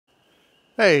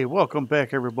Hey, welcome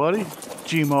back everybody.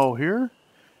 Gmo here,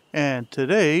 and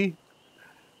today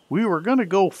we were going to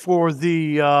go for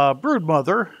the brood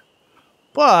mother,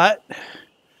 but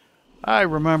I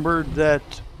remembered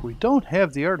that we don't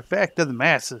have the artifact of the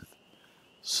massive.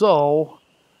 So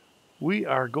we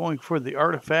are going for the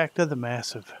artifact of the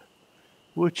massive,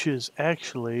 which is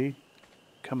actually,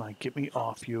 come on, get me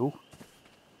off you.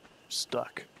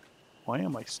 Stuck. Why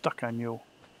am I stuck on you?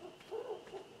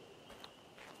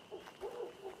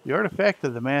 The artifact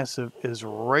of the massive is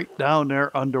right down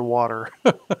there underwater.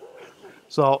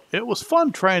 So it was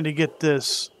fun trying to get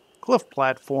this cliff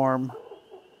platform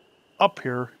up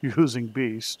here using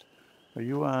Beast. Are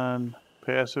you on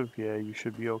passive? Yeah, you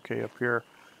should be okay up here.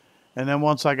 And then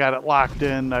once I got it locked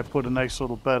in, I put a nice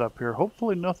little bed up here.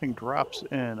 Hopefully nothing drops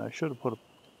in. I should have put a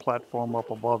platform up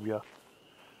above you.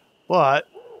 But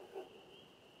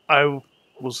I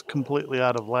was completely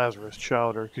out of Lazarus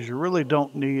chowder because you really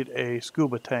don't need a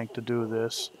scuba tank to do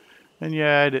this. And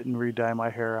yeah, I didn't re-dye my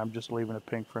hair. I'm just leaving it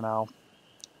pink for now.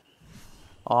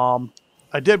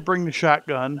 I did bring the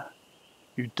shotgun.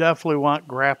 You definitely want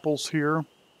grapples here.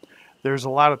 There's a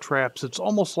lot of traps. It's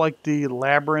almost like the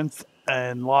labyrinth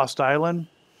and Lost Island.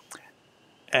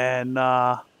 And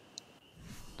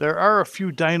there are a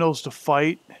few dinos to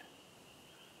fight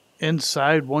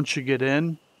inside once you get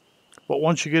in. But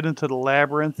once you get into the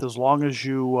labyrinth, as long as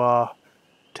you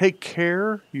take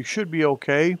care, you should be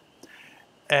okay.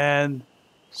 And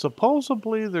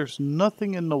supposedly there's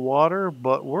nothing in the water,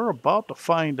 but we're about to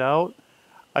find out.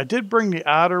 I did bring the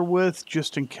otter with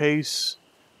just in case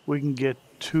we can get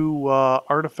two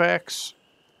artifacts.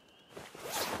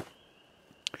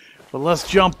 But let's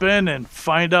jump in and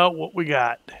find out what we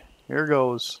got. Here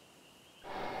goes.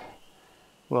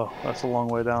 Well, that's a long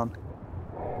way down.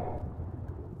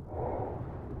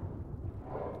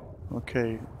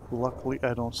 Okay, luckily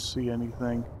I don't see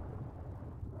anything.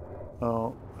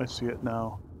 Oh, I see it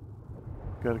now.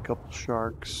 Got a couple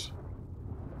sharks.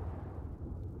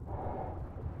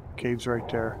 Cave's right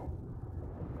there.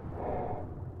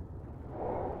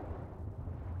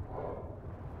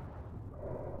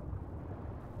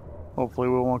 Hopefully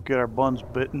we won't get our buns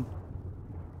bitten.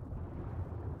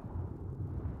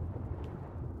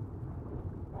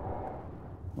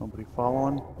 Nobody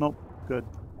following? Nope, good.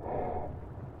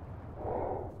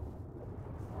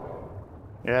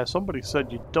 Yeah, somebody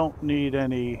said you don't need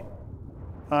any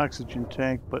oxygen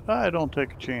tank, but I don't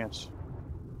take a chance.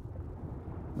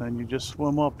 Then you just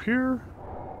swim up here.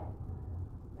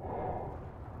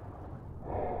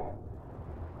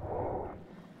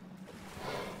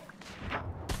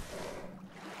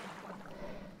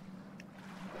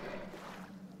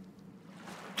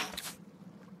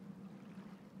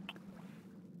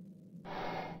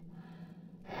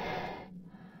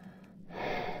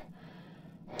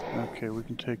 Okay, we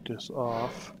can take this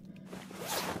off.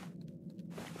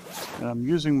 And I'm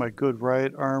using my good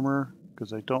riot armor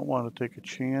because I don't want to take a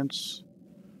chance.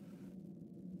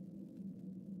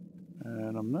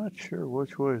 And I'm not sure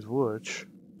which way is which.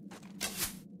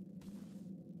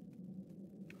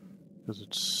 Because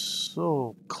it's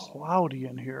so cloudy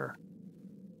in here.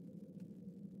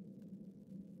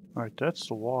 Alright, that's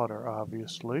the water,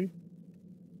 obviously.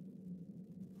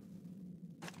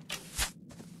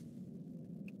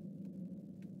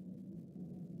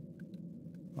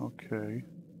 Okay.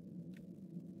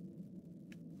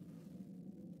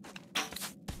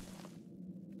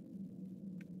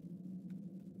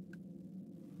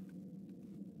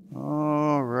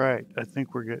 All right, I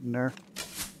think we're getting there.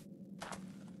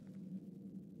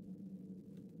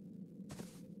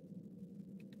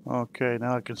 Okay,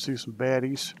 now I can see some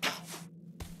baddies.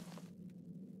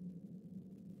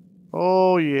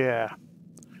 Oh yeah.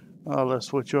 Let's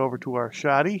switch over to our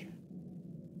shoddy.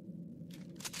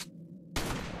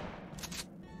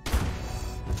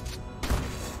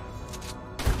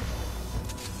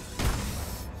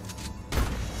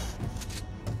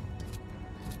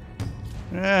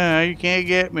 Ah, you can't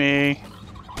get me.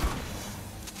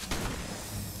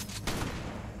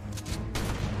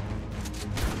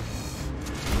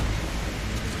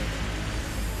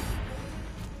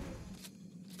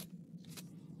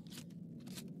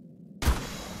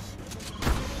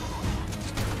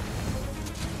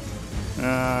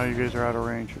 You guys are out of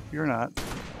range. You're not.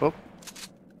 Oh.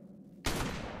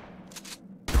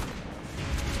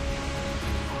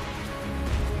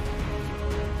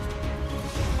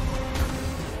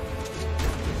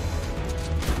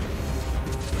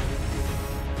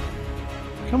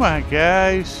 Come on,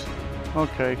 guys.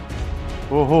 Okay.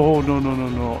 Oh, no, no, no,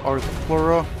 no.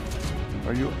 Arthropleura.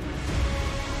 Are you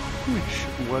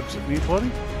shooting webs at me,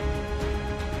 buddy?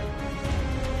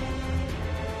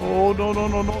 Oh, no, no,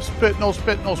 no, no spit, no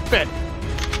spit, no spit.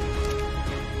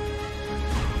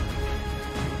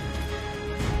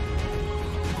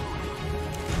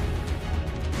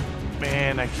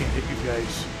 Man, I can't hit you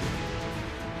guys.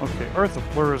 Okay,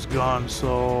 Earthopleura's gone,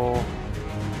 so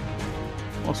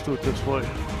let's do it this way.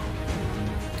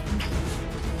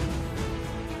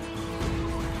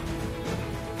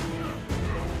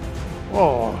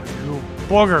 Oh, you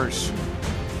buggers.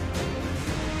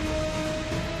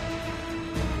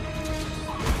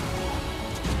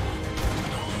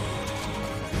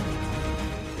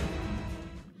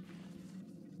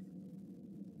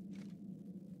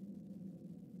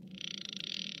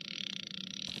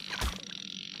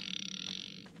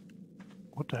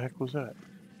 What the heck was that?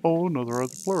 Oh, another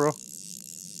Earthopleura.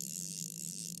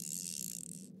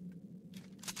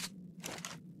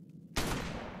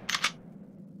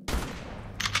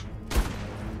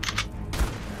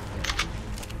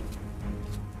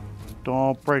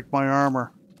 Don't break my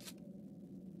armor.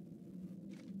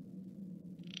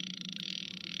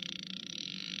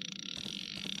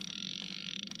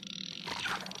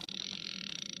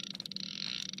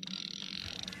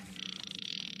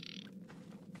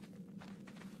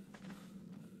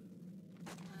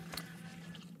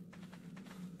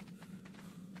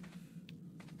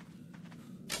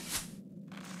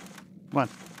 Come on.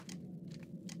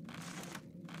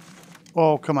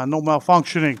 Oh, come on. No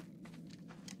malfunctioning.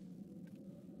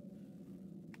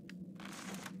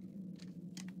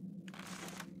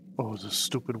 Oh, it's a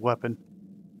stupid weapon.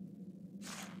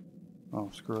 Oh,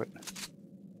 screw it.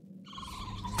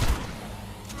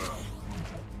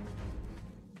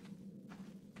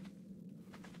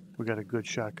 We got a good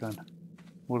shotgun.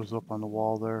 What is up on the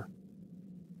wall there?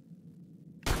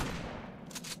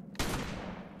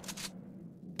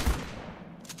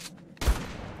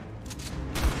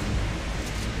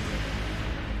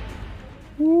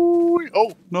 Ooh,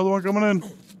 oh, another one coming in.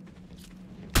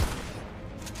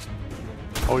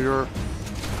 Oh, you're...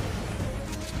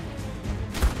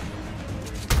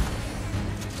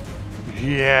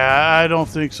 Yeah, I don't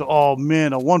think so. Oh,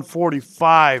 man, a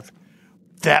 145.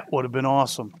 That would have been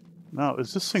awesome. Now,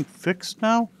 is this thing fixed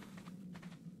now?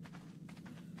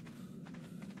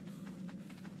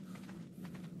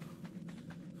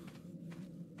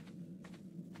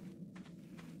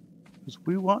 Because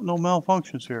we want no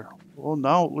malfunctions here. Well,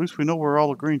 now at least we know where all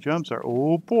the green gems are.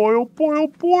 Oh, boy, oh, boy, oh,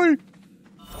 boy.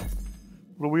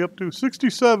 What are we up to?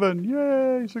 67.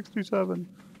 Yay, 67.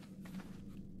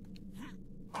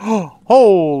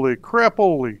 Holy crap,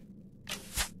 holy.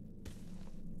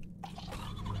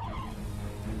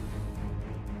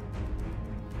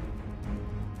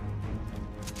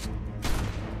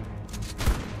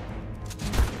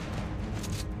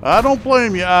 I don't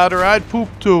blame you, Otter. I'd poop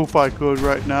too if I could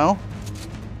right now.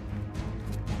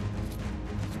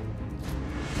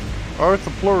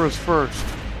 Earthopleura's first.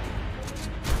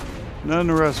 And then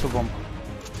the rest of them.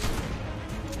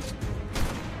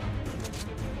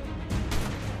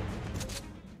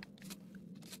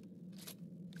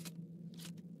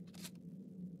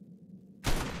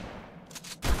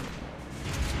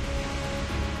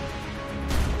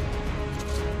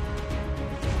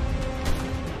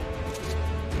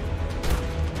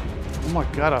 Oh my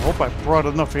god, I hope I brought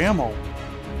enough ammo.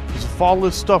 Because if all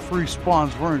this stuff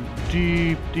respawns, we're in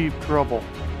deep, deep trouble.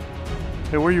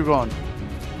 Hey, where you going?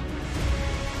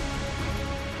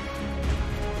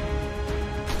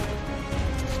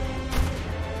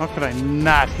 How could I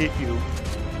not hit you?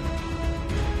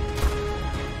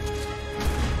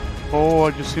 Oh,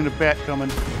 I just seen a bat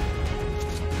coming.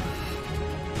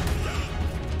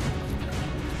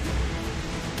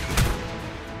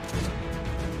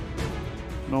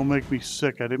 Don't make me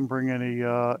sick. I didn't bring any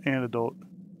antidote.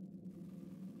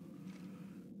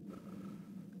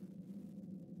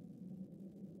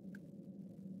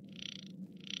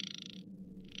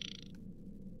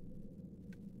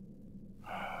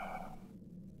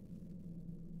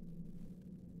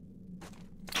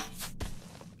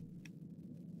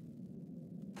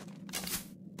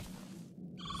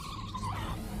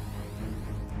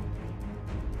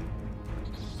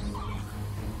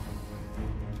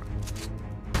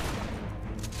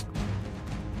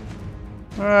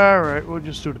 Alright, we'll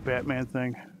just do the Batman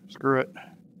thing. Screw it.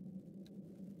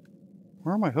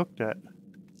 Where am I hooked at?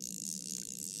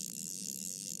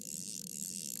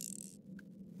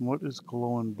 What is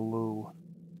glowing blue?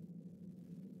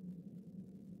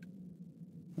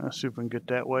 Let's see if we can get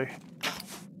that way.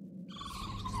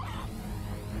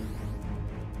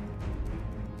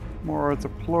 More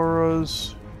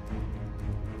Earthopleura's.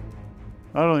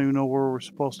 I don't even know where we're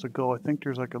supposed to go. I think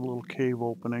there's like a little cave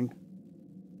opening.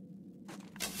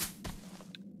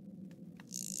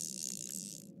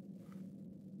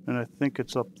 And I think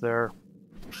it's up there.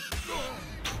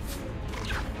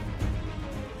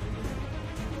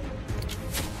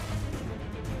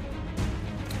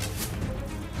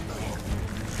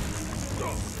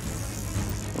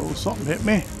 Oh, something hit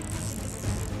me.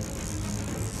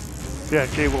 Yeah,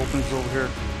 cave opening's over here.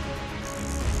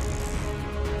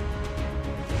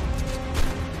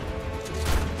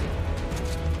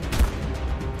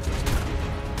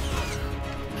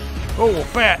 Oh,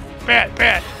 bat! Bat!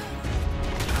 Bat!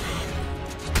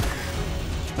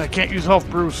 I can't use health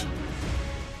brews.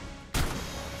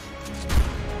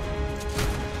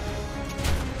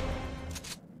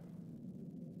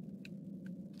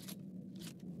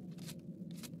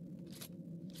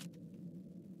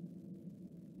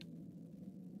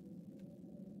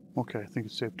 Okay, I think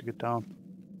it's safe to get down.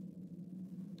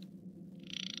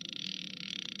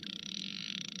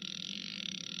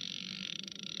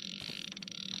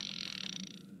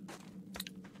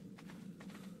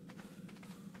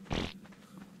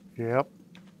 Yep.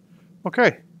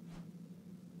 Okay.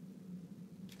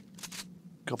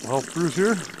 Couple health brews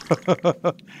here.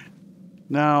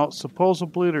 Now,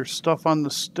 supposedly there's stuff on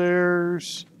the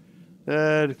stairs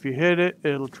that if you hit it,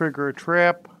 it'll trigger a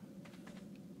trap.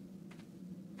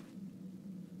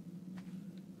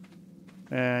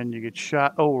 And you get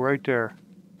shot. Oh, right there.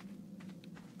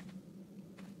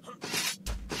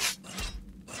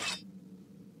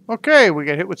 Okay, we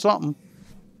got hit with something.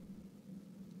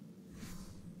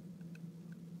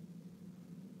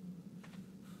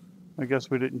 I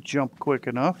guess we didn't jump quick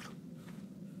enough.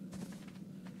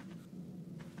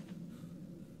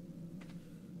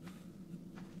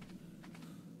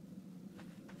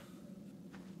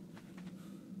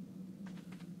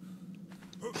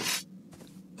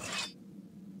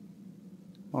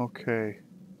 Okay.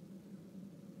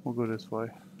 We'll go this way.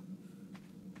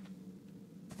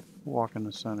 Walk in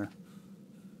the center.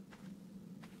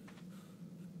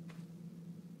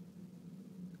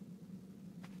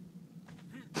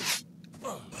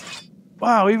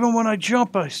 Wow, even when I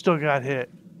jump, I still got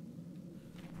hit.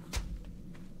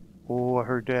 Oh, I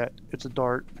heard that. It's a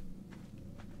dart.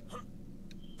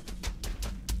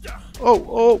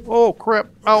 Oh, crap.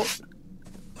 Out.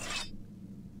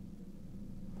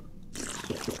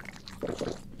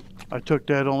 I took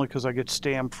that only because I get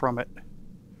stamped from it.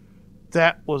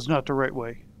 That was not the right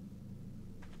way.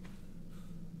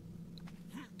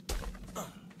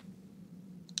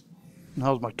 And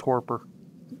how's my torpor?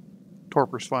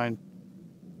 Torpor's fine.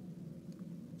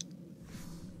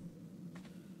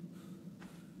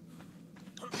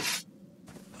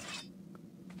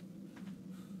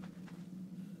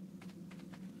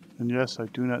 And yes, I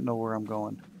do not know where I'm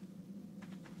going.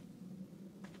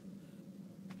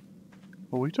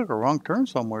 Well, we took a wrong turn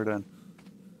somewhere then.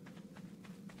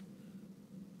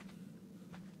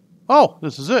 Oh,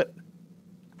 this is it.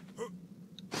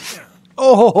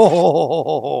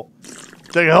 Oh,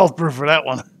 take a health brew for that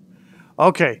one.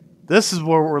 Okay, this is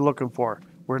where we're looking for,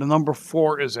 where the number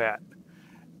 4 is at.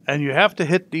 And you have to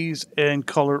hit these in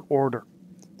color order.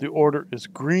 The order is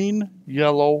green,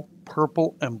 yellow,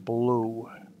 purple, and blue.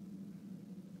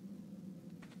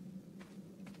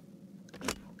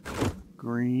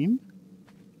 Green,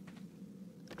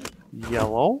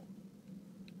 yellow,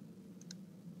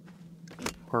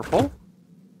 purple,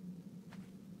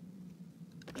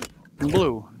 and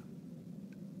blue.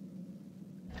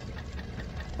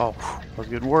 Oh, I was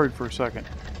getting worried for a second.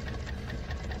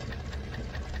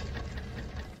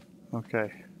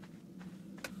 Okay.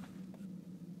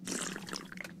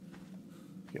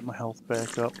 Get my health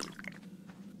back up.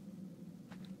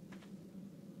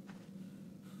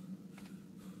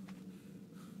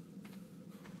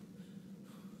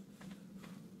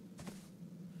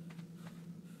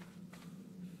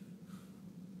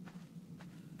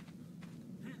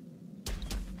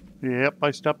 Yep, I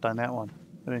stepped on that one.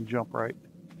 I didn't jump right.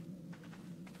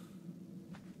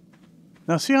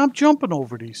 Now see, I'm jumping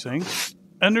over these things,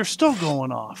 and they're still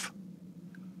going off.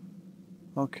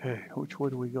 Okay, which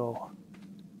way do we go?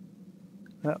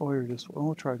 That way or this way?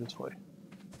 We'll try this way.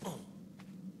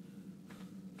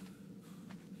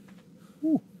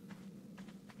 Ooh.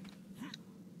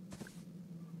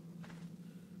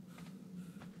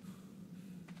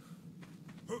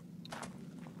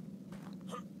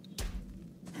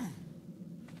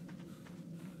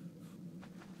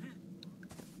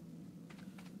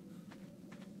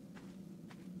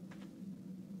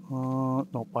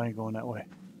 Nope, I ain't going that way.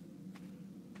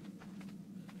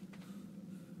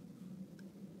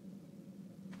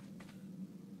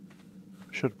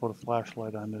 Should put a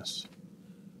flashlight on this.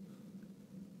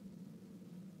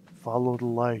 Follow the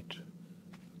light.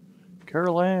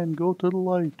 Carol Ann, go to the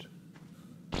light.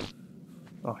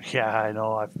 Oh, yeah, I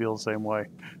know. I feel the same way.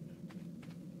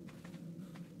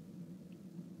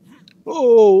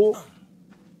 Oh!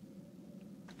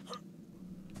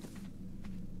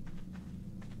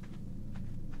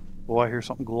 Oh, I hear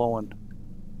something glowing.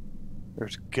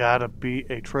 There's gotta be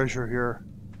a treasure here.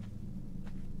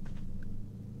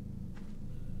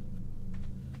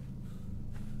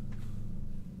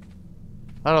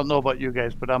 I don't know about you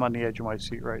guys, but I'm on the edge of my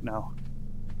seat right now.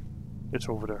 It's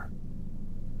over there.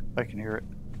 I can hear it.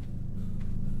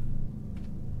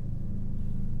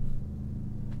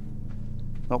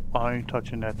 Nope, I ain't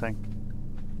touching that thing.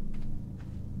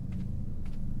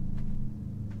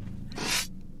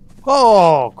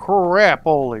 Oh, crap,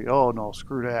 holy. Oh, no,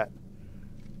 screw that.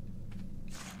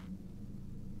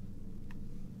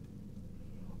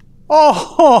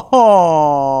 Oh!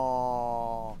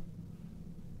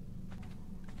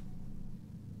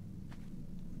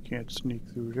 Can't sneak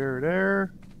through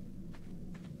there.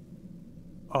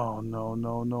 Oh, no,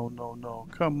 no, no, no, no.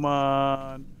 Come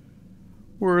on.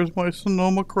 Where's my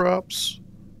Sonoma crops?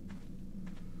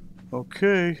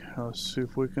 Okay, let's see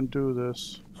if we can do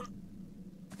this.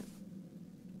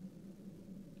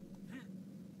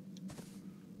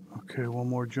 Okay, one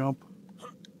more jump.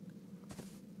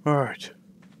 Alright.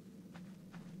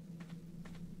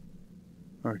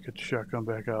 Alright, get the shotgun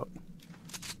back out.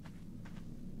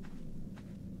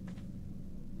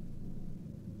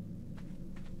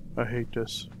 I hate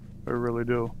this. I really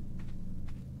do.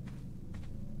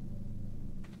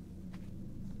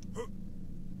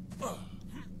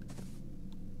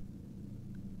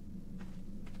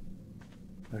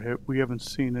 We haven't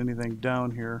seen anything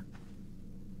down here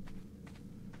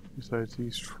besides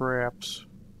these traps.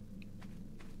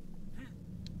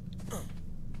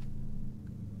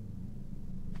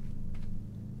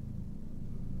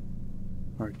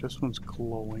 Alright, this one's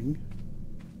glowing.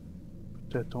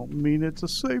 But that don't mean it's a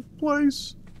safe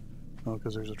place. Oh,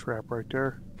 because there's a trap right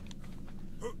there.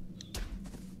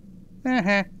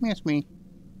 Miss me.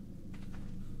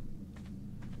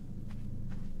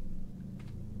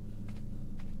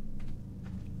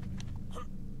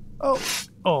 Oh!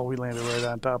 Oh, we landed right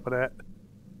on top of that.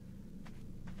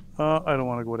 I don't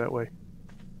want to go that way.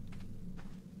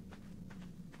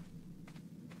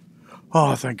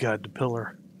 Oh, thank God, the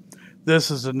pillar.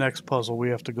 This is the next puzzle we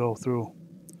have to go through.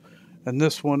 And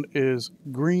this one is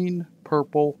green,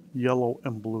 purple, yellow,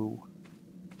 and blue.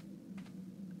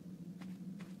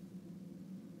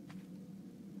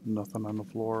 Nothing on the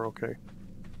floor, okay.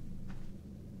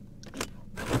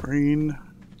 Green.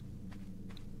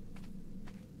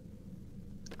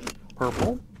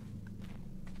 Purple.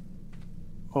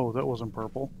 Oh, that wasn't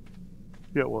purple.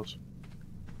 Yeah, it was.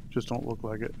 Just don't look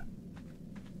like it.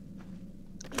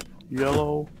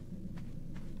 Yellow.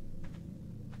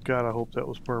 God, I hope that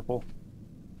was purple.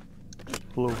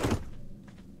 Blue.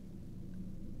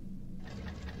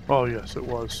 Oh, yes, it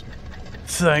was.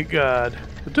 Thank God.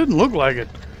 It didn't look like it.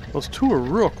 Those two are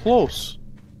real close.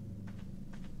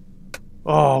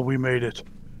 Oh, we made it.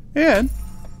 And,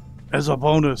 as a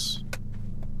bonus,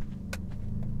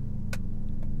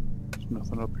 there's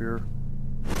nothing up here.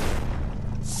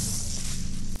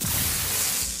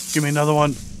 Give me another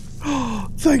one.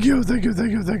 Thank you, thank you,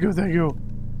 thank you, thank you, thank you.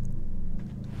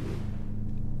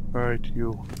 Alright,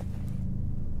 you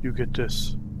get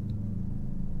this.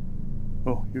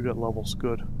 Oh, you got levels,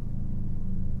 good.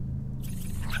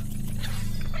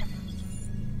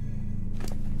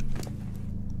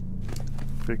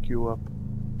 Pick you up.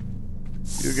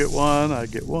 You get one, I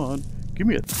get one. Give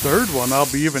me a third one,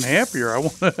 I'll be even happier. I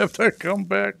won't have to come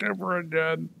back ever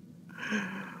again.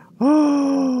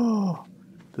 Oh,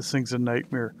 this thing's a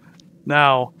nightmare.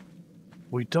 Now,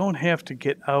 we don't have to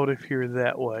get out of here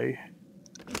that way.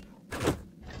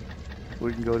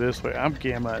 We can go this way. I'm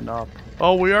gammaing up.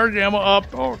 Oh, we are gamma up.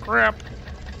 Oh, crap.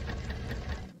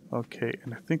 Okay,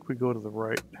 and I think we go to the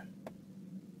right.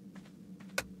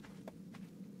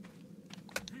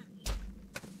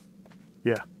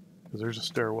 Yeah, because there's a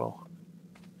stairwell.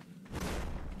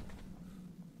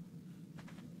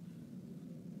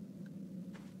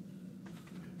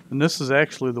 And this is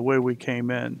actually the way we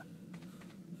came in.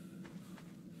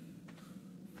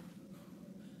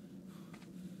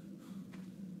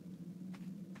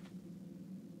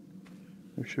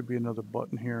 There should be another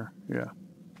button here. Yeah.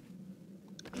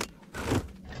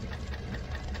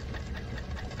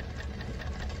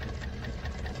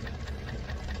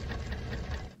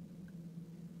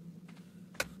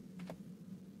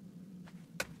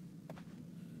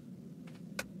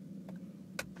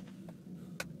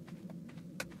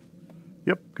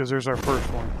 Yep, because there's our first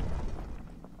one.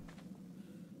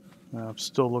 I'm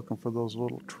still looking for those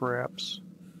little traps.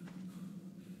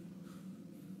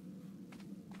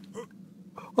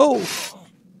 Oh!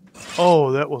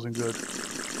 Oh, that wasn't good.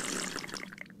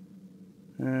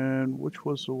 And which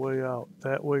was the way out?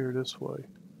 That way or this way?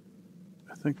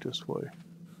 I think this way.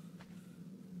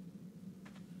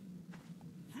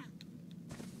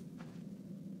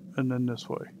 And then this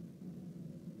way.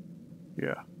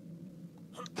 Yeah.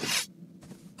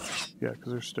 Yeah,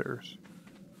 because there's stairs.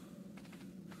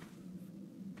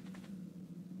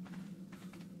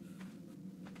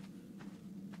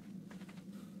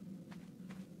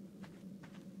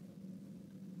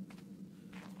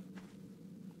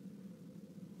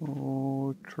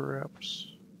 Oh,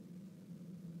 traps.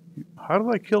 How did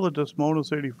I kill the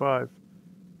Desmonas 85?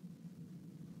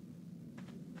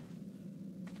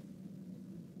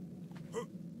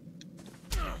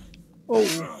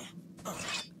 Oh.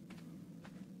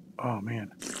 Oh,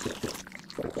 man.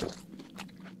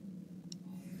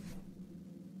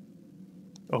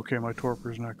 Okay, my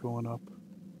torpor's not going up.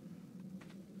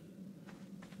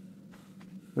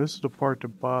 This is the part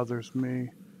that bothers me.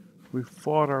 We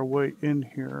fought our way in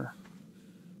here.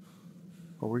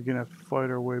 Are we gonna have to fight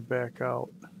our way back out?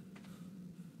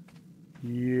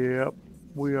 Yep,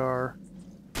 we are.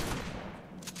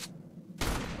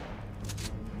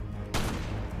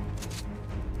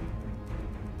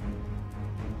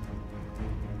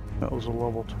 That was a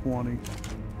level 20.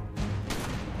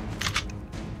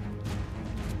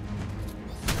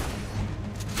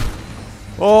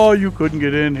 Oh, you couldn't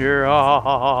get in here. Ha ha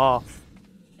ha ha ha.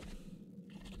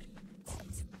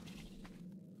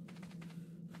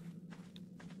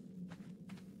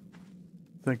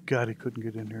 Thank God he couldn't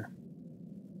get in here.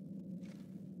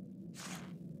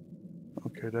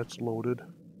 Okay, that's loaded.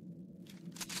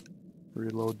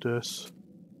 Reload this.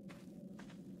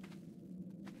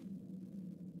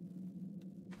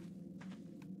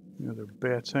 Any other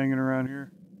bats hanging around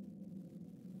here?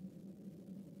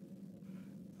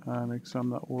 Onyx, I'm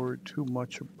not worried too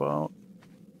much about.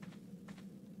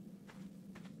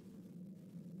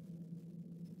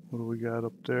 What do we got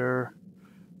up there?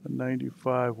 A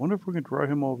 95. Wonder if we can draw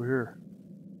him over here.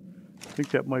 I think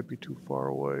that might be too far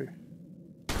away.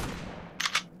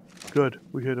 Good,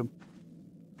 we hit him.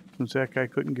 Since that guy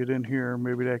couldn't get in here,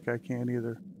 maybe that guy can't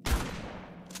either.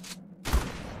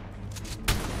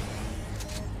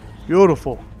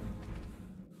 Beautiful.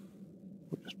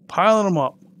 We're just piling them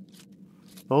up.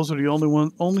 Those are the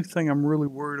only thing I'm really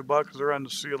worried about because they're on the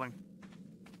ceiling.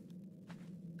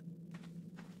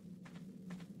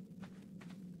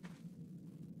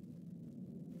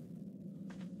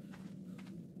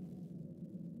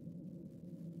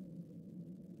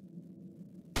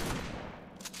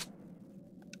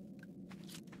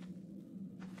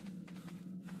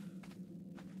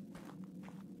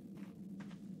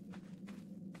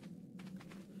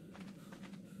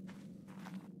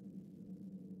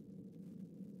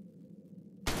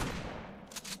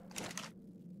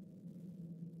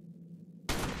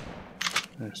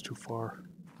 That's too far.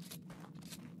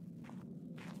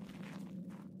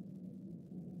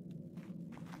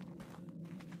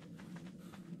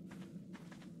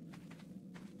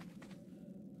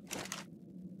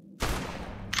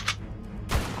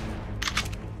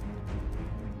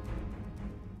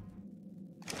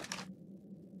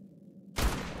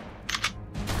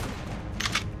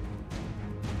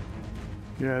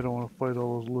 Yeah, I don't want to fight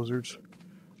all those lizards.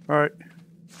 All right.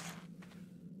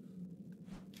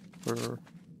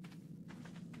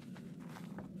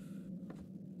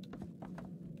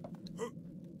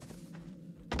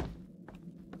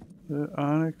 The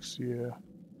onyx, yeah.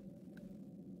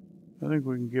 I think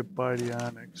we can get by the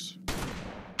onyx.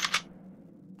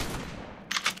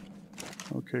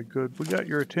 Okay, good. We got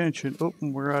your attention. Oh,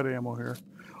 and we're out of ammo here.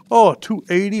 Oh,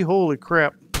 280? Holy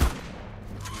crap.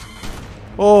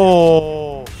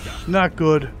 Oh, not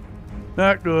good.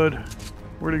 Not good.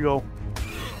 Where'd he go?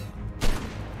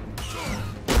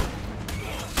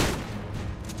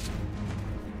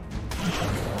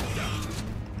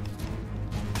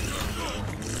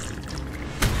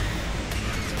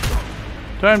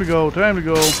 Time to go, time to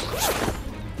go.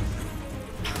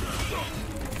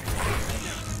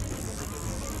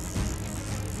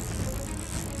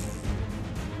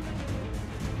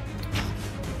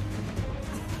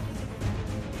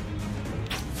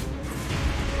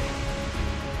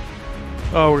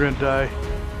 Oh, we're gonna die.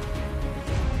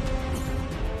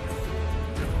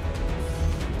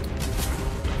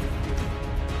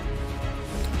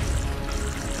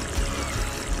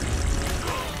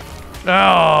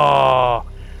 Oh,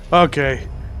 okay.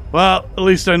 Well, at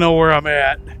least I know where I'm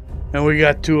at. And we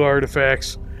got 2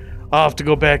 artifacts. I'll have to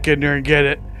go back in there and get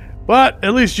it. But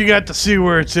at least you got to see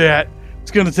where it's at.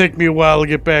 It's going to take me a while to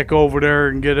get back over there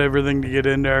and get everything to get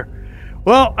in there.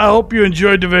 Well, I hope you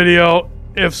enjoyed the video.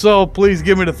 If so, please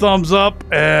give me the thumbs up.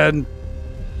 And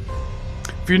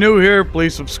if you're new here,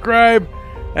 please subscribe.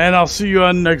 And I'll see you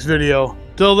on the next video.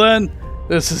 Till then,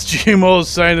 this is GMO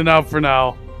signing out for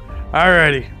now.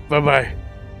 Alrighty, bye-bye.